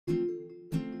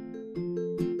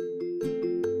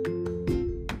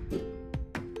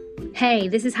Hey,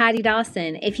 this is Heidi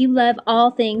Dawson. If you love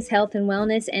all things health and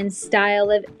wellness and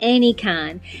style of any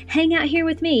kind, hang out here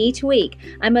with me each week.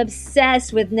 I'm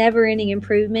obsessed with never-ending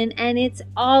improvement, and it's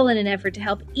all in an effort to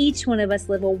help each one of us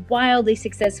live a wildly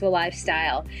successful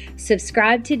lifestyle.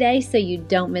 Subscribe today so you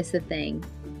don't miss a thing.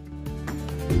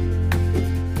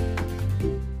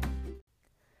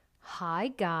 Hi,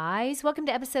 guys. Welcome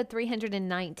to episode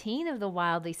 319 of the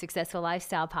Wildly Successful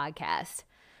Lifestyle Podcast.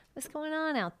 What's going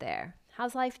on out there?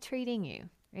 How's life treating you?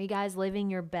 Are you guys living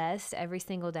your best every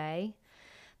single day?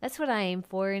 That's what I aim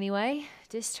for anyway.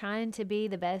 Just trying to be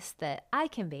the best that I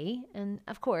can be. And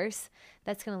of course,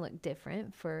 that's going to look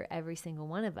different for every single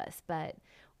one of us, but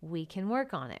we can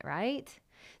work on it, right?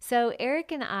 So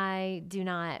Eric and I do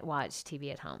not watch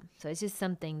TV at home. So it's just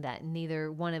something that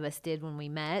neither one of us did when we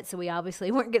met. So we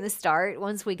obviously weren't going to start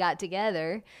once we got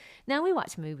together. Now we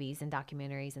watch movies and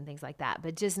documentaries and things like that,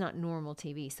 but just not normal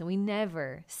TV. So we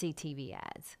never see TV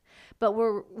ads. But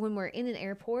when we're in an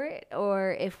airport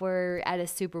or if we're at a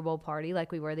Super Bowl party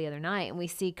like we were the other night and we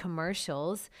see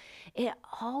commercials, it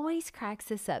always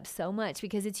cracks us up so much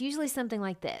because it's usually something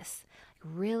like this.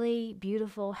 Really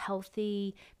beautiful,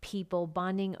 healthy people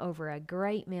bonding over a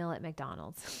great meal at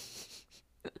McDonald's.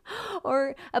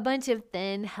 Or a bunch of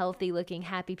thin, healthy-looking,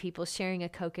 happy people sharing a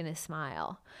Coke and a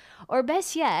smile. Or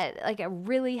best yet, like a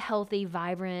really healthy,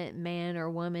 vibrant man or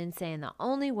woman saying the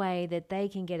only way that they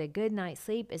can get a good night's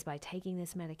sleep is by taking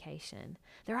this medication.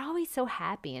 They're always so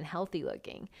happy and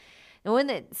healthy-looking. The one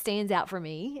that stands out for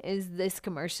me is this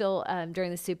commercial during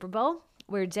the Super Bowl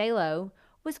where J-Lo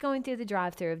was going through the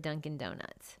drive-thru of Dunkin'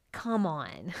 Donuts. Come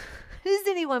on. Does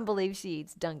anyone believe she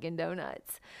eats Dunkin'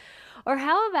 Donuts? Or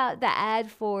how about the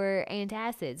ad for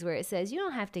antacids where it says you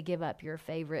don't have to give up your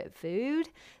favorite food,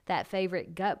 that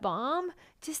favorite gut bomb.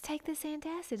 Just take this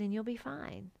antacid and you'll be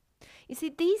fine. You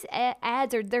see, these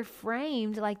ads they're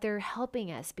framed like they're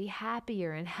helping us be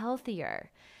happier and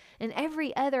healthier. And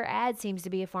every other ad seems to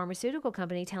be a pharmaceutical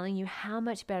company telling you how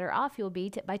much better off you'll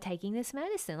be by taking this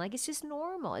medicine. Like it's just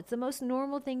normal. It's the most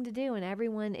normal thing to do and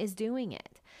everyone is doing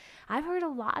it. I've heard a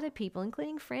lot of people,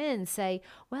 including friends, say,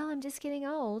 well, I'm just getting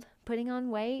old. Putting on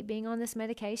weight, being on this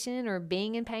medication, or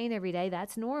being in pain every day,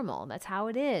 that's normal. That's how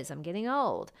it is. I'm getting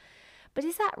old. But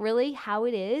is that really how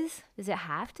it is? Does it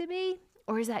have to be?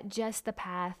 Or is that just the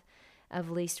path of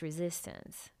least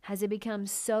resistance? Has it become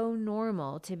so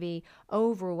normal to be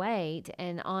overweight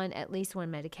and on at least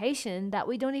one medication that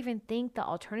we don't even think the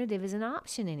alternative is an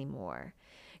option anymore?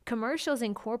 Commercials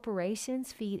and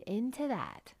corporations feed into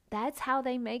that. That's how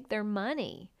they make their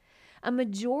money. A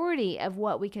majority of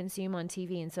what we consume on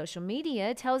TV and social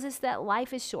media tells us that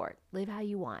life is short. Live how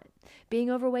you want. Being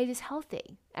overweight is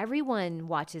healthy. Everyone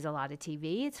watches a lot of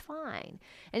TV. It's fine.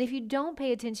 And if you don't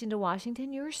pay attention to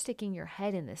Washington, you're sticking your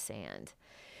head in the sand.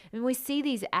 And we see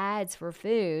these ads for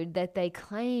food that they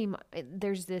claim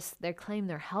they claim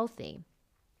they're healthy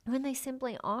when they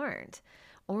simply aren't.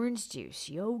 Orange juice,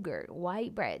 yogurt,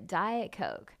 white bread, Diet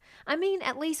Coke. I mean,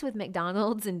 at least with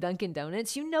McDonald's and Dunkin'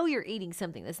 Donuts, you know you're eating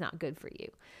something that's not good for you.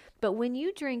 But when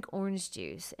you drink orange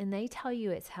juice and they tell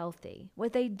you it's healthy,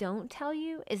 what they don't tell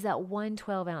you is that one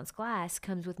 12-ounce glass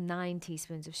comes with 9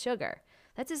 teaspoons of sugar.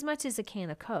 That's as much as a can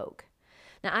of Coke.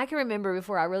 Now, I can remember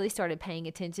before I really started paying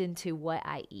attention to what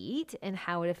I eat and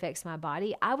how it affects my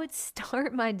body, I would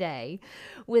start my day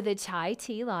with a chai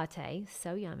tea latte,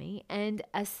 so yummy, and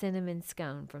a cinnamon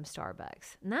scone from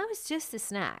Starbucks. And that was just a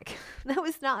snack. That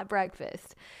was not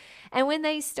breakfast. And when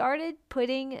they started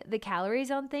putting the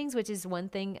calories on things, which is one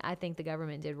thing I think the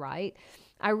government did right,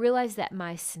 I realized that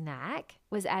my snack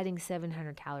was adding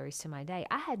 700 calories to my day.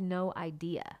 I had no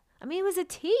idea. I mean, it was a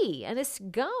tea and a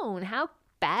scone. How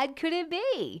bad could it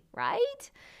be,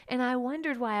 right? And I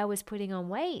wondered why I was putting on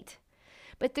weight.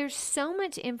 But there's so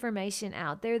much information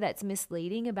out there that's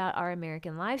misleading about our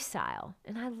American lifestyle.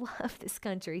 And I love this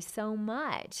country so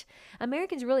much.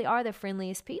 Americans really are the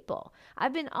friendliest people.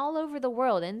 I've been all over the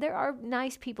world, and there are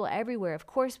nice people everywhere, of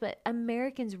course, but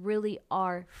Americans really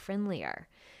are friendlier.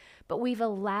 But we've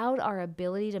allowed our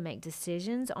ability to make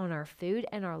decisions on our food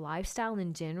and our lifestyle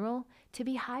in general to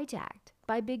be hijacked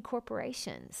by big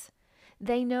corporations.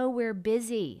 They know we're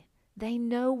busy. They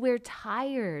know we're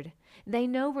tired. They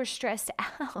know we're stressed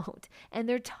out, and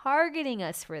they're targeting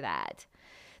us for that.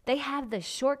 They have the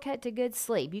shortcut to good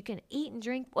sleep. You can eat and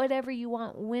drink whatever you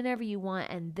want, whenever you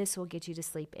want, and this will get you to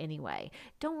sleep anyway.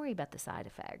 Don't worry about the side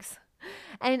effects.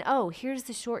 And here's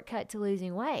the shortcut to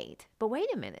losing weight. But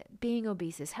wait a minute, being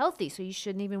obese is healthy, so you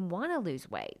shouldn't even want to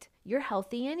lose weight. You're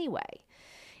healthy anyway.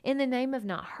 In the name of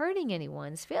not hurting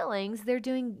anyone's feelings, they're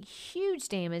doing huge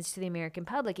damage to the American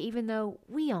public, even though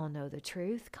we all know the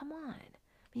truth. Come on.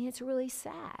 I mean, it's really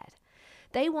sad.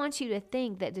 They want you to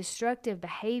think that destructive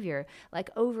behavior like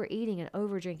overeating and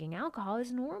overdrinking alcohol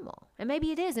is normal. And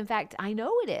maybe it is. In fact, I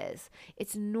know it is.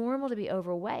 It's normal to be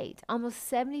overweight.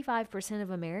 Almost 75% of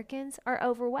Americans are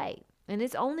overweight, and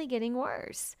it's only getting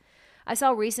worse. I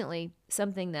saw recently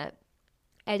something that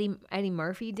Eddie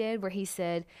Murphy did where he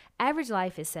said average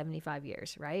life is 75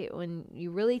 years, right? When you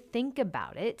really think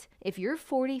about it, if you're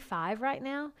 45 right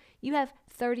now, you have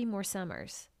 30 more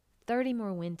summers, 30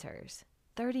 more winters,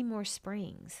 30 more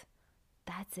springs.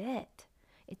 That's it.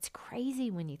 It's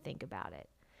crazy when you think about it.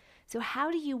 So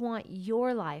how do you want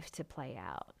your life to play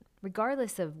out,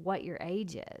 regardless of what your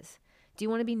age is? Do you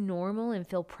want to be normal and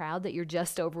feel proud that you're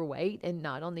just overweight and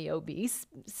not on the obese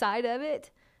side of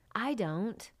it? I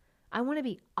don't. I want to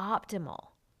be optimal.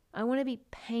 I want to be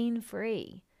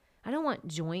pain-free. I don't want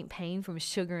joint pain from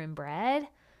sugar and bread.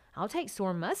 I'll take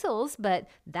sore muscles, but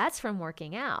that's from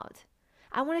working out.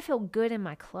 I want to feel good in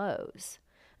my clothes.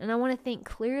 And I want to think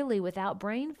clearly without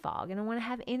brain fog. And I want to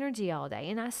have energy all day.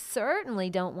 And I certainly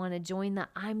don't want to join the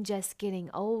I'm just getting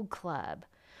old club,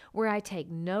 where I take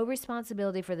no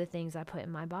responsibility for the things I put in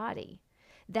my body.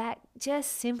 That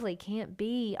just simply can't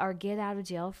be our get out of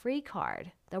jail free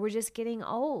card, that we're just getting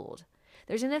old.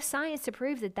 There's enough science to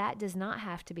prove that that does not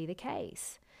have to be the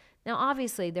case. Now,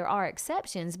 obviously, there are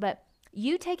exceptions, but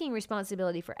you taking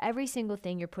responsibility for every single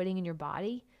thing you're putting in your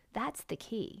body, that's the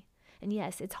key. And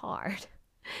yes, it's hard.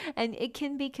 And it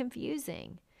can be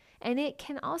confusing. And it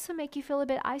can also make you feel a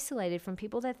bit isolated from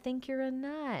people that think you're a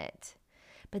nut.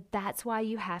 But that's why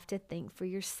you have to think for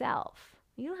yourself.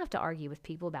 You don't have to argue with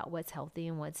people about what's healthy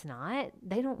and what's not.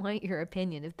 They don't want your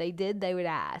opinion. If they did, they would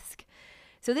ask.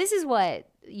 So this is what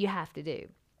you have to do,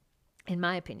 in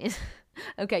my opinion.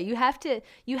 Okay, you have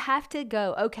to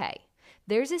go, okay,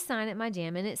 there's a sign at my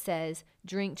gym and it says,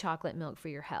 drink chocolate milk for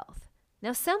your health.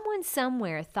 Now, someone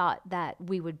somewhere thought that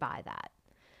we would buy that,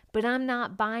 but I'm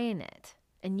not buying it.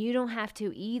 And you don't have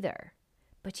to either.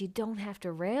 But you don't have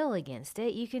to rail against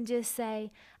it. You can just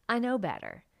say, I know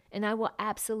better. And I will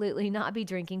absolutely not be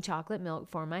drinking chocolate milk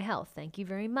for my health. Thank you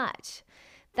very much.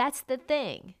 That's the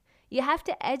thing. You have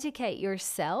to educate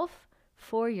yourself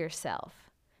for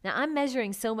yourself. Now, I'm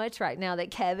measuring so much right now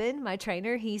that Kevin, my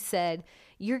trainer, he said,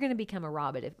 you're going to become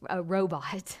a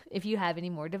robot if you have any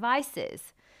more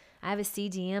devices. I have a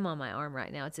CGM on my arm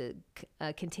right now. It's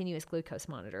a continuous glucose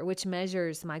monitor, which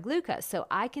measures my glucose. So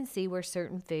I can see where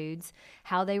certain foods,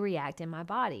 how they react in my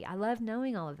body. I love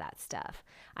knowing all of that stuff.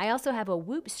 I also have a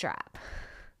Whoop strap.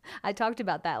 I talked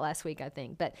about that last week, I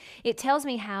think. But it tells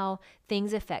me how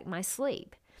things affect my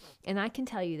sleep. And I can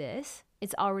tell you this,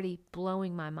 it's already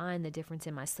blowing my mind, the difference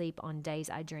in my sleep on days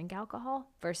I drink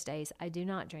alcohol versus days I do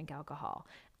not drink alcohol.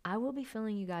 I will be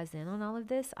filling you guys in on all of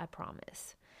this, I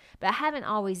promise. But I haven't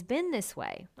always been this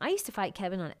way. I used to fight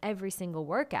Kevin on every single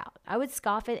workout. I would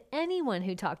scoff at anyone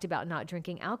who talked about not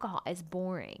drinking alcohol as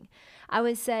boring. I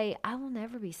would say, I will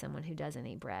never be someone who doesn't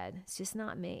eat bread. It's just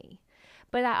not me.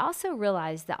 But I also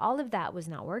realized that all of that was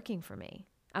not working for me.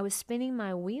 I was spinning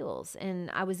my wheels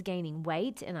and I was gaining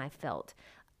weight and I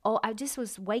just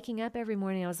was waking up every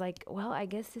morning. I was like, well, I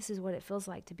guess this is what it feels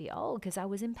like to be old because I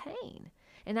was in pain.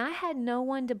 And I had no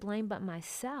one to blame but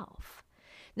myself.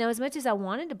 Now, as much as I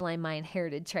wanted to blame my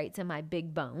inherited traits and my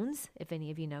big bones, if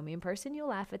any of you know me in person, you'll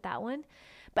laugh at that one,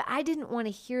 but I didn't want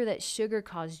to hear that sugar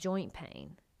caused joint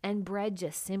pain and bread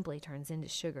just simply turns into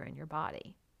sugar in your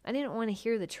body. I didn't want to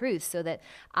hear the truth so that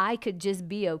I could just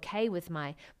be okay with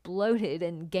my bloated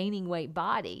and gaining weight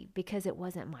body because it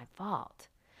wasn't my fault.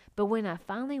 But when I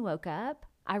finally woke up,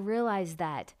 I realized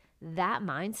that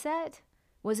mindset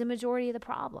was a majority of the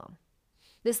problem.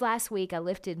 This last week, I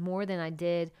lifted more than I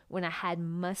did when I had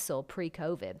muscle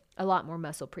pre-COVID, a lot more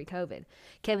muscle pre-COVID.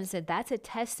 Kevin said, that's a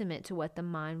testament to what the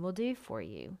mind will do for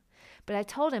you. But I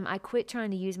told him I quit trying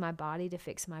to use my body to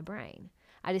fix my brain.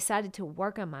 I decided to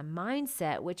work on my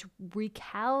mindset, which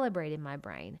recalibrated my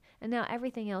brain. And now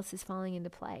everything else is falling into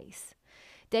place.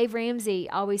 Dave Ramsey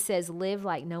always says, live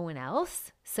like no one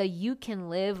else so you can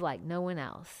live like no one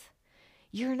else.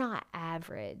 You're not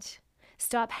average.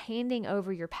 Stop handing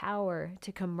over your power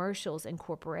to commercials and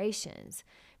corporations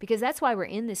because that's why we're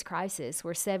in this crisis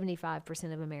where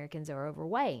 75% of Americans are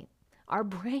overweight. Our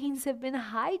brains have been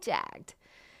hijacked.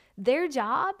 Their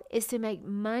job is to make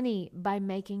money by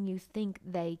making you think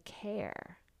they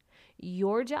care.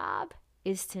 Your job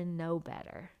is to know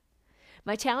better.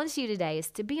 My challenge to you today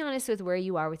is to be honest with where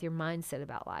you are with your mindset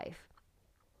about life.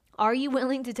 Are you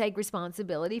willing to take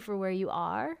responsibility for where you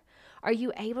are? Are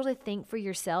you able to think for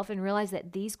yourself and realize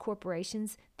that these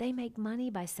corporations, they make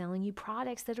money by selling you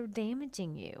products that are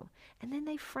damaging you? And then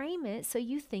they frame it so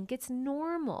you think it's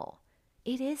normal.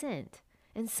 It isn't.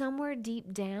 And somewhere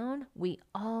deep down, we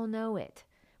all know it.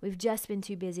 We've just been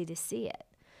too busy to see it.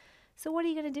 So what are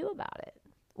you going to do about it?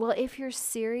 Well, if you're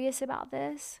serious about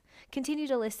this, continue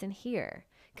to listen here,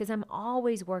 because I'm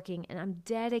always working and I'm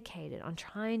dedicated on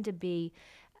trying to be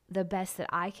the best that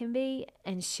I can be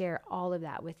and share all of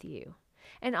that with you.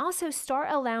 And also start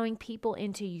allowing people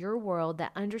into your world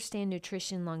that understand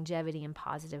nutrition, longevity, and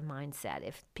positive mindset.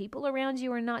 If people around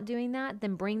you are not doing that,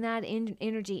 then bring that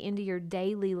energy into your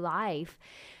daily life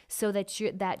so that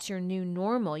that's your new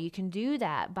normal. You can do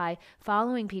that by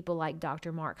following people like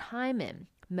Dr. Mark Hyman,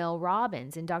 Mel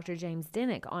Robbins, and Dr. James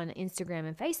Dinick on Instagram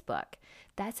and Facebook.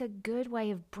 That's a good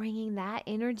way of bringing that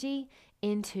energy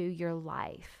into your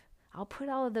life. I'll put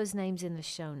all of those names in the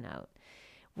show note.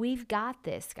 We've got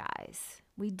this, guys.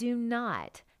 We do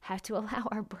not have to allow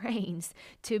our brains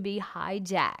to be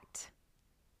hijacked.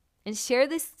 And share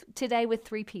this today with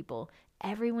 3 people.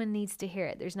 Everyone needs to hear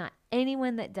it. There's not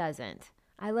anyone that doesn't.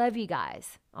 I love you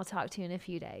guys. I'll talk to you in a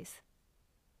few days.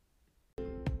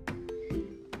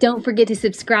 Don't forget to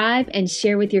subscribe and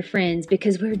share with your friends,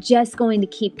 because we're just going to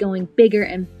keep going bigger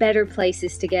and better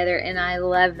places together, and I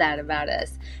love that about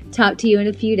us. Talk to you in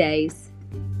a few days.